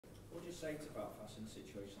say to Wout Faes in a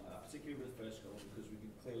situation like that, particularly with the first goal, because we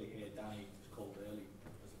can clearly hear Danny is called early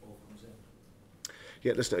as the ball comes in?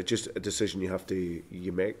 Yeah, listen, it's just a decision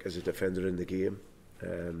you make as a defender in the game.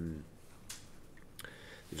 There's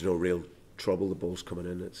no real trouble. The ball's coming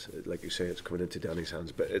in. It's like you say, it's coming into Danny's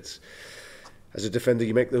hands. But it's, as a defender,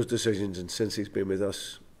 you make those decisions. And since he's been with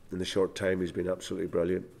us in the short time, he's been absolutely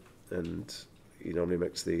brilliant. And he normally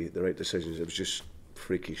makes the right decisions. It was just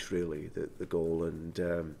freakish, really, the goal, and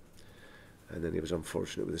then he was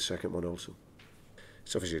unfortunate with the second one also.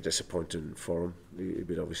 It's obviously disappointing for him. He'd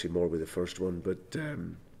been obviously more with the first one, but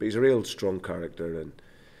he's a real strong character, and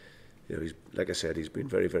you know, he's, like I said, he's been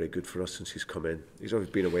very, very good for us since he's come in. He's always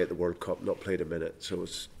been away at the World Cup, not played a minute, so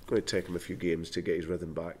it's going to take him a few games to get his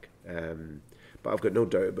rhythm back. But I've got no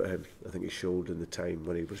doubt about him. I think he showed in the time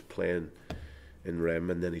when he was playing in Rem,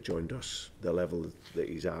 and then he joined us, the level that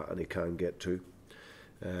he's at and he can get to.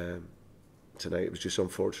 Tonight it was just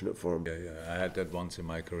unfortunate for him. I had that once in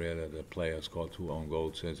my career that a player scored 2 own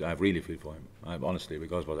goals. I really feel for him, honestly,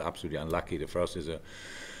 because it was absolutely unlucky. The first is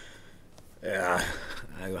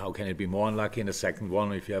how can it be more unlucky? In the second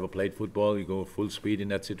one, if you ever played football, you go full speed in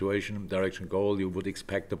that situation, direction goal, you would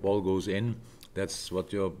expect the ball goes in. That's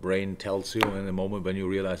what your brain tells you. In the moment when you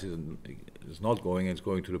realize it's not going, it's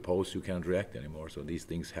going to the post, you can't react anymore. So these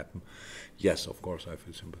things happen. Yes, of course, I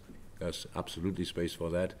feel sympathy. There's absolutely space for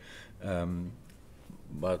that.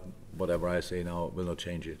 But whatever I say now will not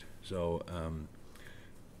change it. So,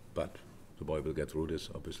 but the boy will get through this,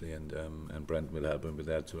 obviously, and Brent will help him with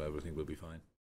that, so everything will be fine.